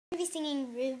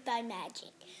singing Rude by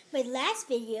Magic. My last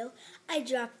video, I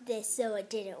dropped this so it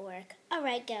didn't work.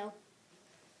 Alright, go.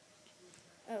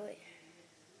 Oh, wait.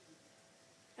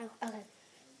 Oh, okay.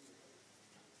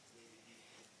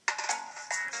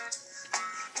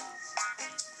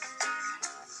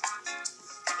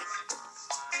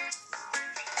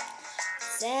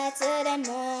 Saturday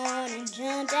morning,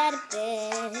 jumped out of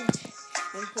bed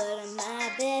and put on my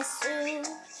best suit.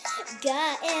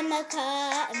 Got in my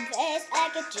car and raced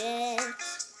like a jet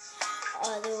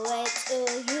all the way to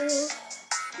you.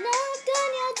 Knocked on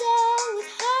your door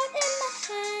with heart in my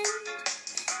hand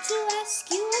to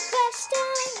ask you a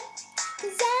question,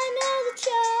 'cause I know that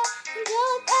you're an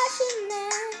old-fashioned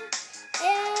man.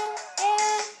 Yeah,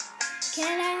 yeah.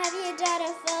 Can I have your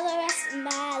daughter for the rest of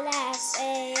my life?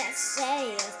 Say yes,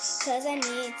 'cause I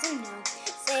need to know.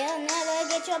 Say I'll never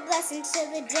get your blessing till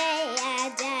the day I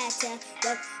die. To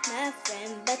look, my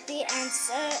friend, but the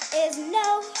answer is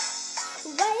no.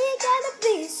 Why you gotta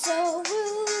be so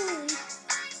rude?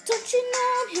 Don't you know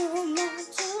I'm human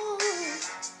too?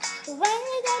 Why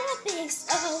you gotta be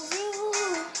so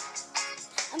rude?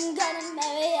 I'm gonna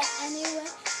marry her anyway.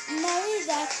 Marry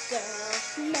that girl.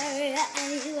 Marry her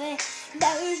anyway.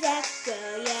 Marry that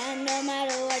girl, yeah, no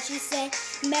matter what you say.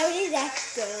 Marry that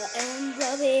girl and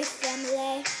we'll be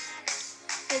family.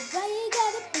 But why you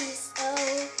gotta be so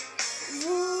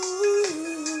rude?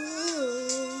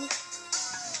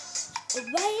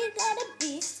 Why you gotta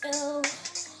be so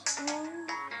rude?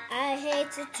 I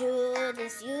hate to do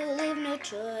this, you leave no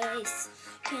choice.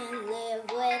 Can't live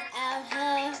without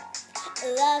her.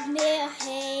 Love me or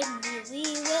hate me, we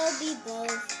will be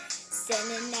both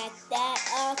standing at that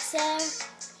altar.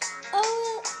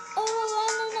 Oh,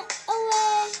 running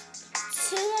away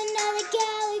to another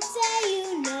galaxy.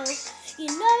 You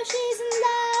know she's in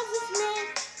love with me.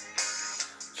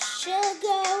 She'll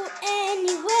go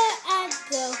anywhere I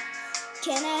go.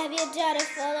 Can I have your daughter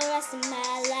for the rest of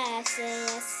my life?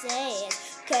 Say yes,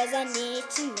 'cause I need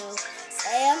to know.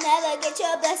 Say I'll never get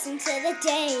your blessing till the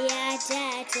day I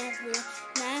die. To love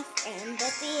my friend,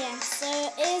 but the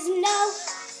answer is no.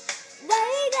 Why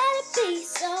you gotta be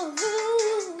so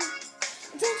rude?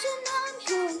 Don't you know I'm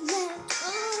human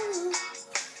too?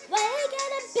 Why you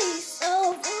gotta be so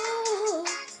rude?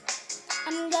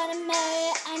 I'm gonna marry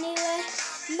her anyway.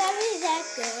 Marry that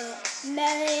girl.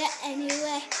 Marry her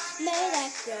anyway. Marry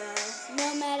that girl. No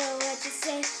matter what you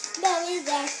say. Marry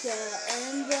that girl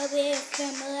and we'll be a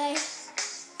family.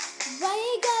 Why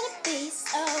you gotta be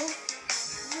so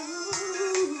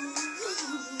rude?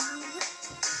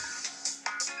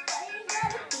 Why you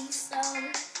gotta be so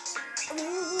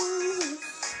rude?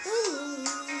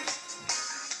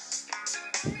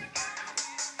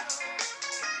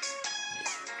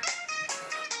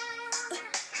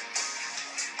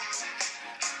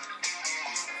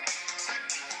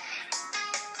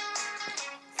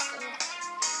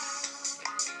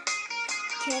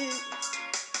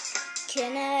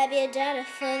 Can I have your daughter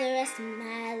for the rest of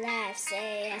my life?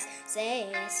 Say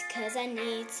yes, 'cause I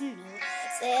need to know.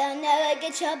 Say I'll never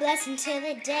get your blessing till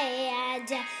the day I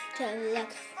die. To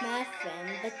love my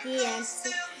friend, but the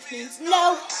answer means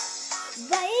no.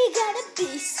 Why you gotta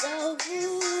be so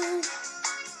rude?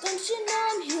 Don't you know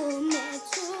I'm human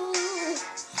too?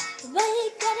 Why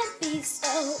you gotta be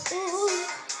so rude?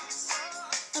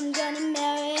 I'm gonna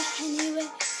marry her anyway.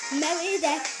 Marry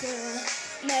that girl.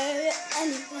 Marry her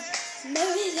anyway.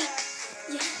 Marry that,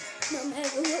 yeah, no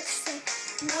matter what you say.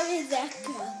 Marry that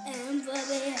girl and we'll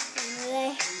be a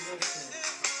family.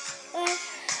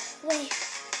 Wait,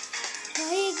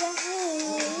 where you going?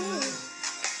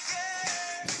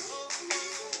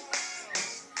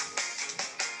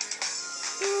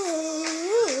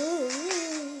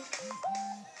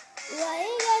 Why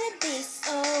you gotta be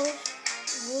so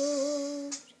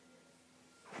rude?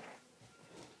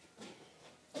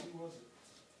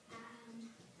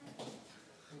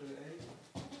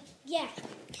 Yeah.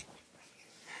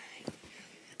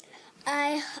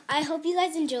 I hope you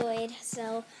guys enjoyed.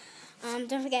 So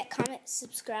don't forget, comment,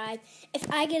 subscribe. If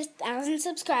I get 1,000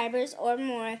 subscribers or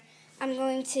more, I'm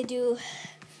going to do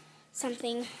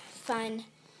something fun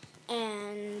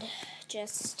and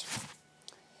just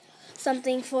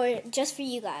something for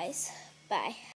you guys. Bye.